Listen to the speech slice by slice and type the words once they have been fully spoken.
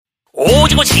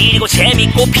조지고 지리고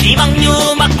재밌고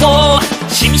비방류 맞고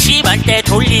심심할 때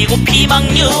돌리고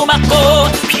비방류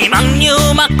맞고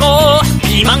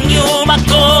비방류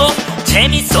맞고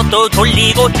재밌어 또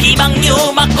돌리고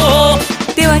비방류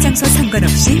맞고 때와 장소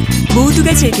상관없이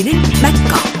모두가 즐기는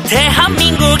맞고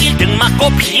대한민국 1등 맞고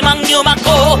비방류 맞고.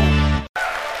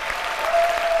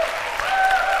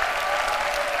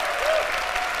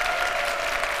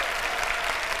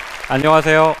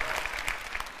 안녕하세요.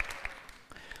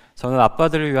 저는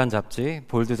아빠들을 위한 잡지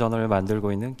볼드저널을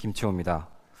만들고 있는 김치호입니다.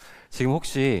 지금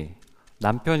혹시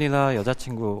남편이나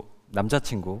여자친구,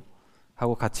 남자친구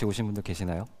하고 같이 오신 분들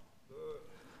계시나요?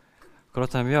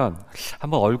 그렇다면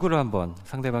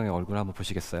상대방의 얼굴을 한번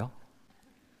보시겠어요?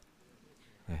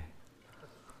 네.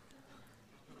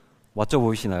 멋져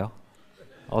보이시나요?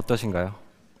 어떠신가요?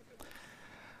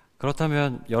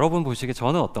 그렇다면 여러분 보시기에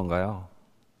저는 어떤가요?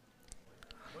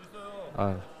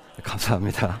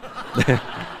 감사합니다. 네.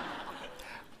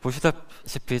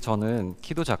 보시다시피 저는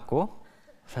키도 작고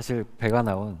사실 배가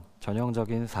나온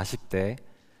전형적인 40대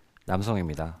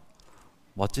남성입니다.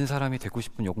 멋진 사람이 되고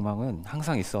싶은 욕망은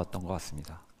항상 있어왔던 것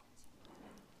같습니다.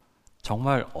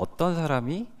 정말 어떤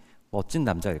사람이 멋진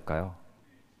남자일까요?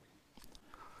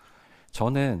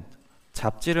 저는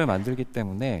잡지를 만들기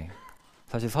때문에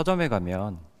사실 서점에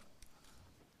가면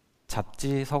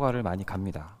잡지 서가를 많이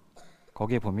갑니다.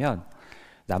 거기에 보면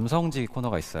남성지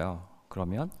코너가 있어요.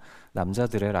 그러면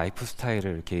남자들의 라이프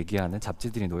스타일을 이렇게 얘기하는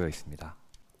잡지들이 놓여 있습니다.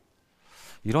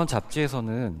 이런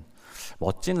잡지에서는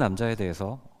멋진 남자에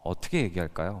대해서 어떻게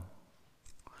얘기할까요?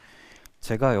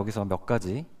 제가 여기서 몇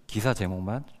가지 기사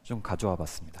제목만 좀 가져와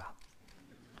봤습니다.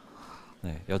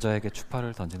 네, 여자에게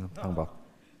추파를 던지는 방법,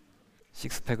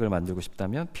 식스팩을 만들고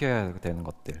싶다면 피해야 되는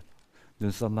것들,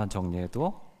 눈썹만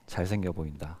정리해도 잘생겨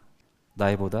보인다,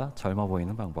 나이보다 젊어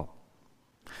보이는 방법.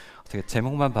 어떻게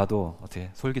제목만 봐도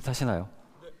어떻게 솔깃하시나요?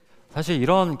 사실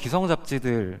이런 기성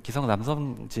잡지들, 기성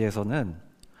남성지에서는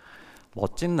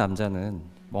멋진 남자는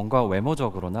뭔가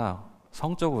외모적으로나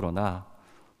성적으로나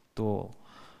또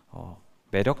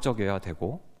매력적이어야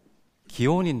되고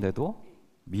기혼인데도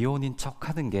미혼인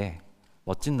척하는 게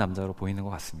멋진 남자로 보이는 것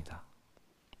같습니다.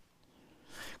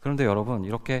 그런데 여러분,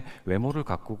 이렇게 외모를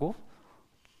가꾸고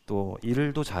또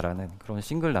일도 잘하는 그런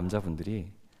싱글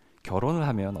남자분들이 결혼을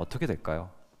하면 어떻게 될까요?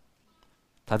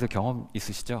 다들 경험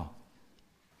있으시죠?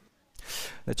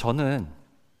 네, 저는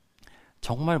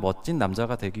정말 멋진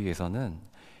남자가 되기 위해서는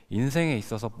인생에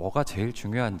있어서 뭐가 제일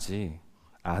중요한지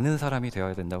아는 사람이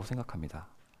되어야 된다고 생각합니다.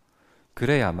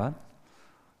 그래야만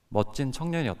멋진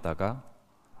청년이었다가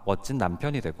멋진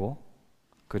남편이 되고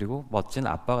그리고 멋진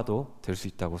아빠도 될 수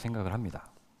있다고 생각을 합니다.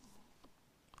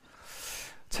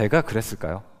 제가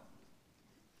그랬을까요?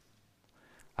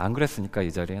 안 그랬으니까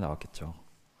이 자리에 나왔겠죠.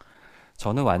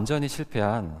 저는 완전히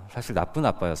실패한 사실 나쁜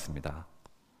아빠였습니다.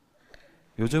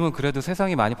 요즘은 그래도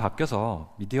세상이 많이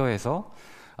바뀌어서 미디어에서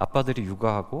아빠들이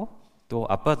육아하고 또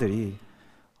아빠들이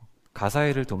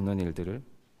가사일을 돕는 일들을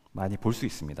많이 볼 수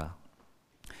있습니다.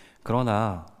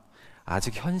 그러나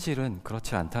아직 현실은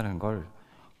그렇지 않다는 걸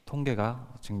통계가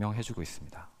증명해주고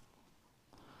있습니다.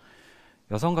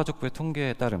 여성가족부의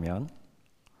통계에 따르면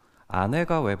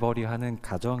아내가 외벌이하는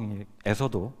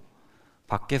가정에서도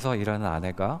밖에서 일하는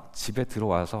아내가 집에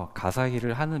들어와서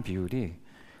가사일을 하는 비율이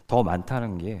더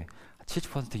많다는 게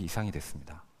 70% 이상이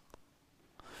됐습니다.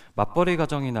 맞벌이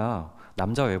가정이나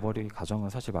남자 외벌이 가정은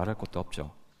사실 말할 것도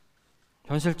없죠.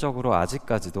 현실적으로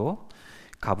아직까지도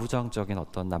가부장적인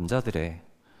어떤 남자들의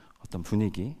어떤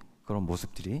분위기, 그런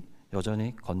모습들이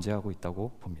여전히 건재하고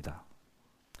있다고 봅니다.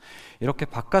 이렇게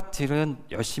바깥 일은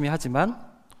열심히 하지만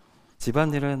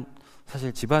집안일은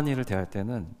사실 집안일을 대할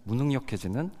때는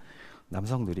무능력해지는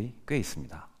남성들이 꽤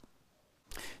있습니다.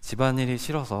 집안일이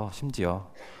싫어서 심지어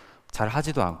잘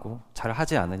하지도 않고 잘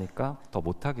하지 않으니까 더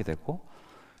못하게 되고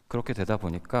그렇게 되다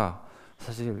보니까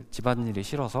사실 집안일이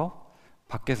싫어서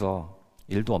밖에서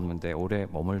일도 없는데 오래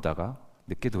머물다가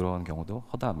늦게 들어오는 경우도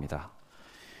허다합니다.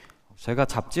 제가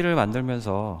잡지를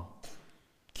만들면서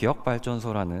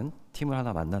기억발전소라는 팀을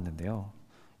하나 만났는데요.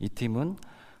 이 팀은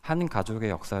한 가족의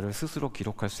역사를 스스로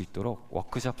기록할 수 있도록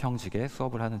워크숍 형식의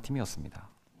수업을 하는 팀이었습니다.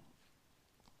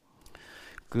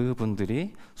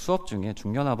 그분들이 수업 중에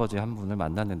중년 아버지 한 분을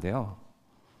만났는데요.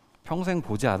 평생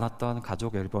보지 않았던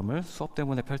가족 앨범을 수업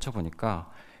때문에 펼쳐보니까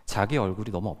자기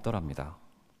얼굴이 너무 없더랍니다.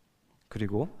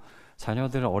 그리고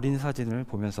자녀들 어린 사진을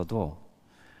보면서도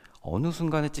어느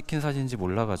순간에 찍힌 사진인지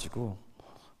몰라가지고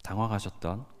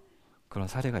당황하셨던 그런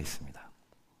사례가 있습니다.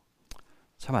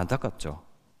 참 안타깝죠.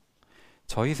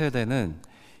 저희 세대는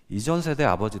이전 세대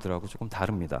아버지들하고 조금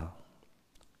다릅니다.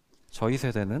 저희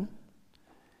세대는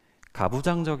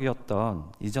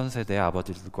가부장적이었던 이전 세대의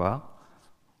아버지들과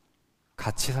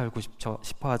같이 살고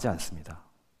싶어 하지 않습니다.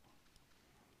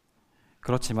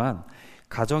 그렇지만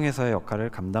가정에서의 역할을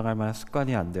감당할 만한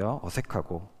습관이 안 되어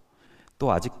어색하고,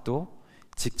 또 아직도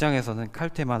직장에서는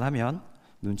칼퇴만 하면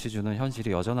눈치 주는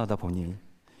현실이 여전하다 보니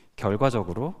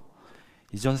결과적으로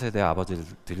이전 세대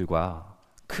아버지들과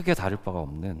크게 다를 바가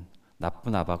없는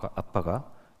나쁜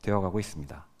아빠가 되어가고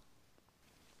있습니다.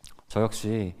 저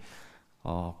역시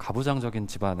가부장적인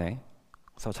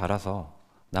집안에서 자라서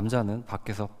남자는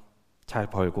밖에서 잘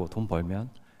벌고 돈 벌면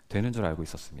되는 줄 알고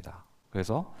있었습니다.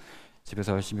 그래서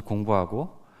집에서 열심히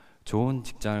공부하고 좋은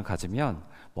직장을 가지면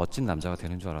멋진 남자가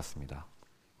되는 줄 알았습니다.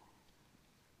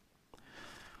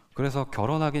 그래서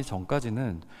결혼하기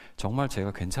전까지는 정말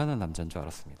제가 괜찮은 남자인 줄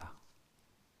알았습니다.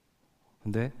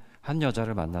 근데 한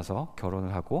여자를 만나서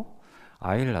결혼을 하고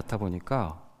아이를 낳다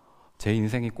보니까 제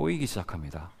인생이 꼬이기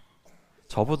시작합니다.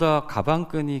 저보다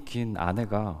가방끈이 긴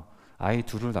아내가 아이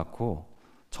둘을 낳고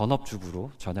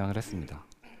전업주부로 전향을 했습니다.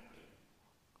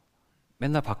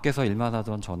 맨날 밖에서 일만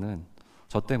하던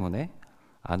저 때문에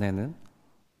아내는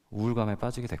우울감에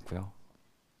빠지게 됐고요.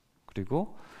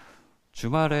 그리고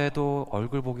주말에도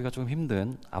얼굴 보기가 좀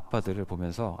힘든 아빠를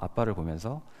보면서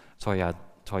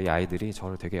저희 아이들이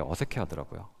저를 되게 어색해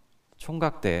하더라고요.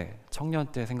 총각 때,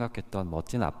 청년 때 생각했던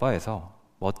멋진 아빠에서,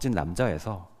 멋진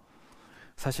남자에서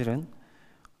사실은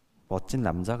멋진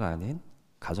남자가 아닌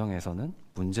가정에서는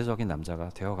문제적인 남자가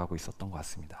되어가고 있었던 것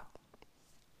같습니다.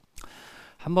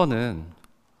 한 번은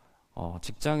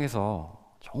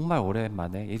직장에서 정말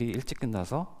오랜만에 일이 일찍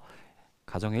끝나서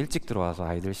가정에 일찍 들어와서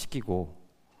아이들 씻기고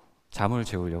잠을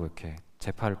재우려고 이렇게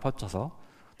제 팔을 뻗쳐서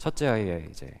첫째 아이에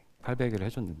이제 팔베개를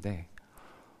해줬는데,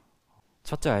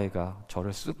 첫째 아이가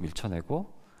저를 쑥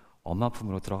밀쳐내고 엄마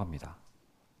품으로 들어갑니다.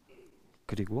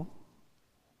 그리고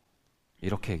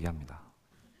이렇게 얘기합니다.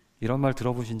 이런 말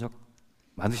들어보신 적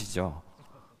많으시죠?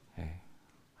 네.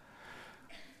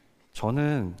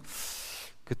 저는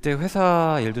그때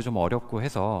회사 일도 좀 어렵고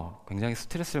해서 굉장히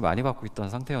스트레스를 많이 받고 있던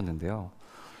상태였는데요.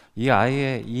 이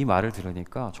아이의 이 말을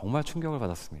들으니까 정말 충격을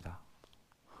받았습니다.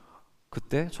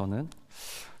 그때 저는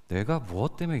내가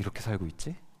무엇 때문에 이렇게 살고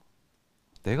있지?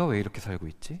 내가 왜 이렇게 살고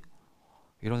있지?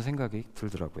 이런 생각이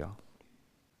들더라고요.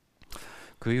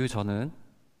 그 이후 저는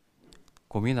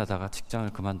고민하다가 직장을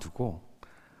그만두고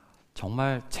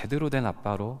정말 제대로 된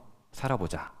아빠로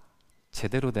살아보자,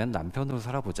 제대로 된 남편으로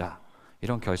살아보자,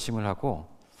 이런 결심을 하고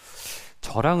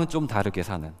저랑은 좀 다르게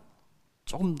사는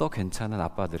조금 더 괜찮은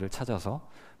아빠들을 찾아서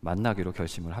만나기로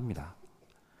결심을 합니다.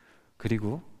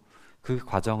 그리고 그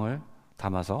과정을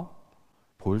담아서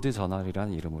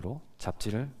볼드저널이라는 이름으로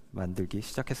잡지를 만들기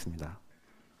시작했습니다.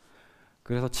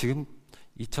 그래서 지금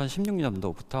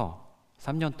 2016년도부터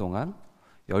 3년 동안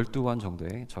 12권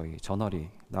정도의 저희 저널이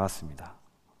나왔습니다.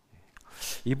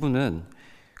 이분은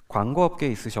광고업계에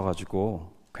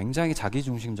있으셔가지고 굉장히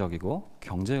자기중심적이고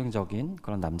경쟁적인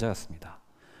그런 남자였습니다.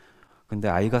 근데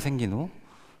아이가 생긴 후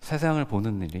세상을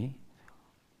보는 일이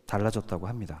달라졌다고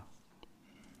합니다.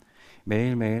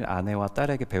 매일매일 아내와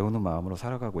딸에게 배우는 마음으로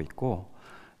살아가고 있고,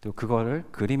 또 그거를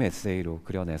그림 에세이로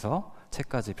그려내서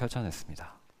책까지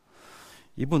펼쳐냈습니다.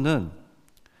 이분은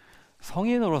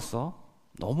성인으로서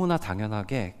너무나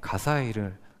당연하게 가사의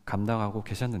일을 감당하고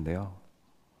계셨는데요.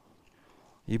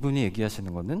 이분이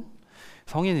얘기하시는 것은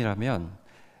성인이라면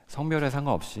성별에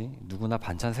상관없이 누구나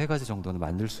반찬 3가지 정도는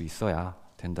만들 수 있어야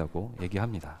된다고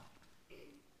얘기합니다.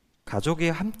 가족이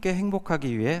함께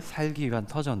행복하기 위해 살기 위한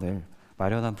터전을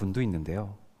마련한 분도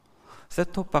있는데요.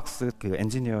 셋톱박스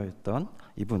엔지니어였던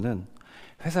이분은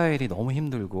회사 일이 너무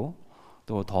힘들고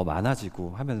또 더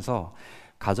많아지고 하면서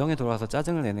가정에 돌아와서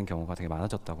짜증을 내는 경우가 되게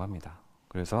많아졌다고 합니다.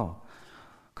 그래서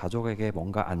가족에게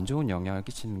뭔가 안 좋은 영향을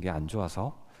끼치는 게 안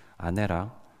좋아서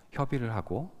아내랑 협의를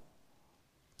하고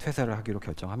퇴사를 하기로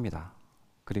결정합니다.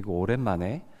 그리고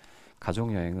오랜만에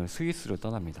가족여행을 스위스로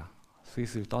떠납니다.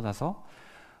 스위스를 떠나서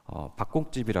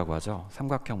박곡집이라고 하죠.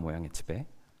 삼각형 모양의 집에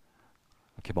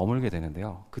이렇게 머물게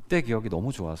되는데요. 그때 기억이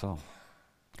너무 좋아서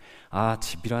아,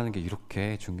 집이라는 게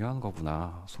이렇게 중요한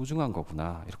거구나, 소중한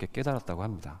거구나, 이렇게 깨달았다고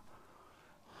합니다.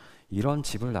 이런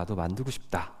집을 나도 만들고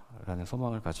싶다라는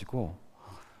소망을 가지고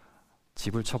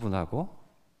집을 처분하고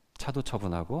차도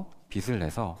처분하고 빚을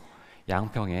내서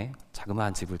양평에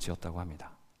자그마한 집을 지었다고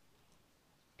합니다.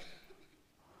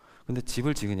 근데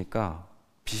집을 지으니까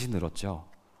빚이 늘었죠.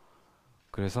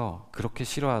 그래서 그렇게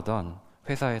싫어하던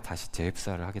회사에 다시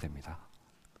재입사를 하게 됩니다.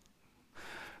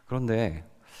 그런데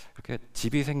이렇게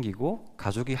집이 생기고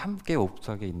가족이 함께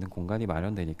오붓하게 있는 공간이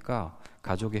마련되니까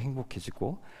가족이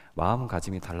행복해지고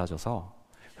마음가짐이 달라져서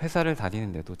회사를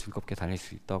다니는데도 즐겁게 다닐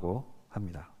수 있다고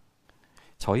합니다.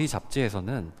 저희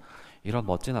잡지에서는 이런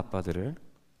멋진 아빠들을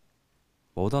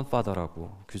모던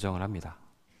파더라고 규정을 합니다.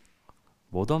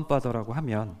 모던파더라고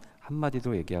하면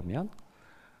한마디로 얘기하면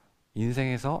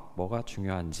인생에서 뭐가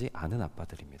중요한지 아는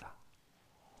아빠들입니다.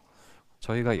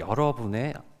 저희가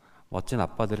여러분의 멋진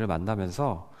아빠들을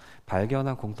만나면서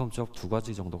발견한 공통점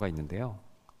 2가지 정도가 있는데요.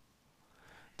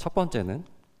 첫 번째는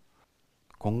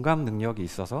공감 능력이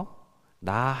있어서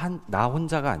나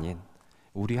혼자가 아닌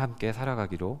우리 함께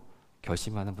살아가기로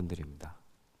결심하는 분들입니다.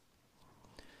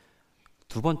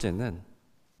 2번째는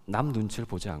남 눈치를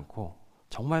보지 않고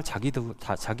정말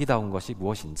자기다운 것이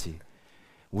무엇인지,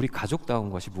 우리 가족다운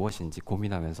것이 무엇인지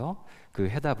고민하면서 그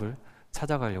해답을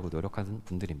찾아가려고 노력하는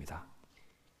분들입니다.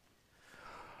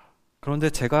 그런데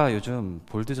제가 요즘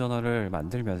볼드저널을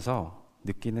만들면서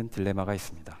느끼는 딜레마가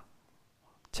있습니다.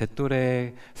 제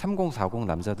또래 3040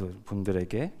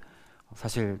 남자분들에게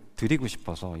사실 드리고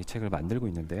싶어서 이 책을 만들고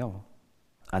있는데요.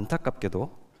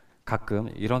 안타깝게도 가끔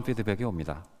이런 피드백이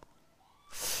옵니다.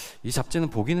 이 잡지는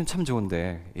보기는 참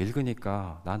좋은데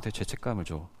읽으니까 나한테 죄책감을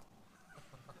줘.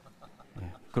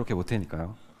 그렇게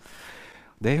못하니까요.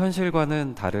 내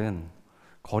현실과는 다른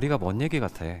거리가 먼 얘기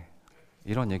같아.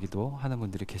 이런 얘기도 하는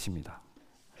분들이 계십니다.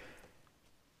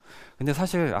 근데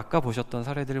사실 아까 보셨던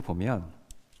사례들을 보면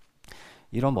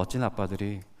이런 멋진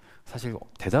아빠들이 사실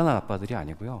대단한 아빠들이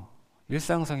아니고요.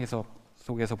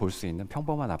 속에서 볼 수 있는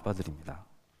평범한 아빠들입니다.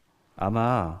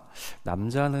 아마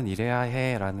남자는 이래야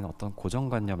해라는 어떤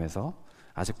고정관념에서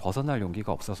아직 벗어날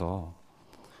용기가 없어서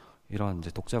이런 이제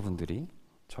독자분들이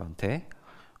저한테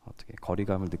어떻게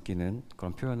거리감을 느끼는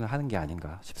그런 표현을 하는 게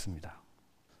아닌가 싶습니다.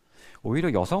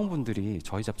 오히려 여성분들이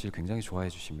저희 잡지를 굉장히 좋아해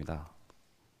주십니다.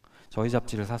 저희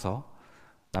잡지를 사서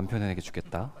남편에게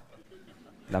주겠다,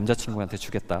 남자친구한테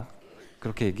주겠다,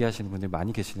 그렇게 얘기하시는 분들이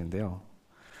많이 계시는데요.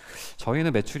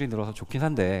 저희는 매출이 늘어서 좋긴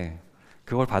한데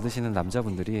그걸 받으시는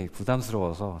남자분들이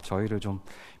부담스러워서 저희를 좀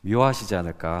미워하시지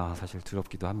않을까 사실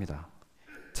두렵기도 합니다.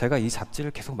 제가 이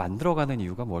잡지를 계속 만들어가는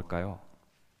이유가 뭘까요?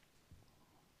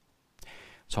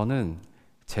 저는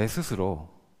제 스스로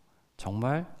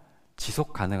정말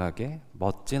지속 가능하게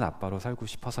멋진 아빠로 살고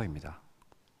싶어서입니다.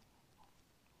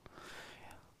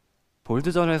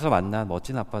 볼드저널에서 만난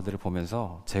멋진 아빠들을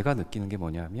보면서 제가 느끼는 게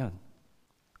뭐냐면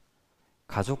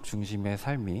가족 중심의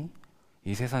삶이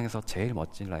이 세상에서 제일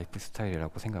멋진 라이프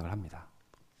스타일이라고 생각을 합니다.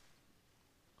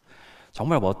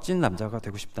 정말 멋진 남자가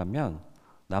되고 싶다면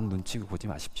남 눈치 보지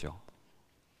마십시오.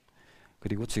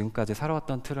 그리고 지금까지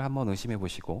살아왔던 틀을 한번 의심해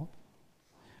보시고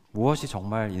무엇이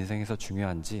정말 인생에서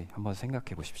중요한지 한번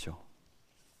생각해 보십시오.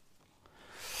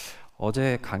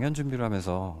 어제 강연 준비를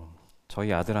하면서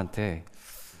저희 아들한테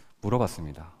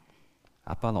물어봤습니다.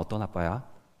 아빠는 어떤 아빠야?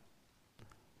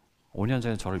 5년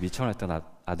전에 저를 미쳐냈던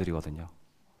아들이거든요.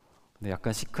 근데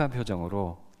약간 시크한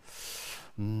표정으로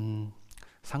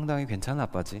상당히 괜찮은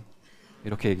아빠지,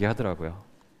 이렇게 얘기하더라고요.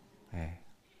 네.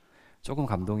 조금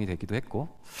감동이 되기도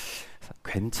했고,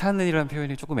 괜찮은이라는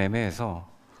표현이 조금 애매해서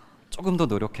조금 더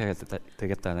노력해야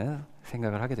되겠다는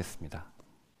생각을 하게 됐습니다.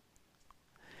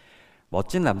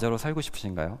 멋진 남자로 살고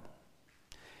싶으신가요?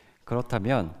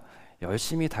 그렇다면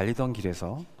열심히 달리던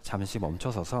길에서 잠시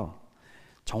멈춰서서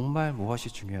정말 무엇이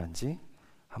중요한지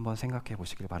한번 생각해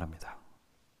보시길 바랍니다.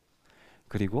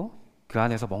 그리고 그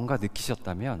안에서 뭔가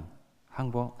느끼셨다면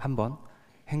한번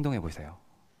행동해 보세요.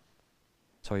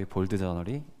 저희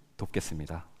볼드저널이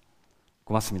돕겠습니다.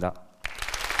 고맙습니다.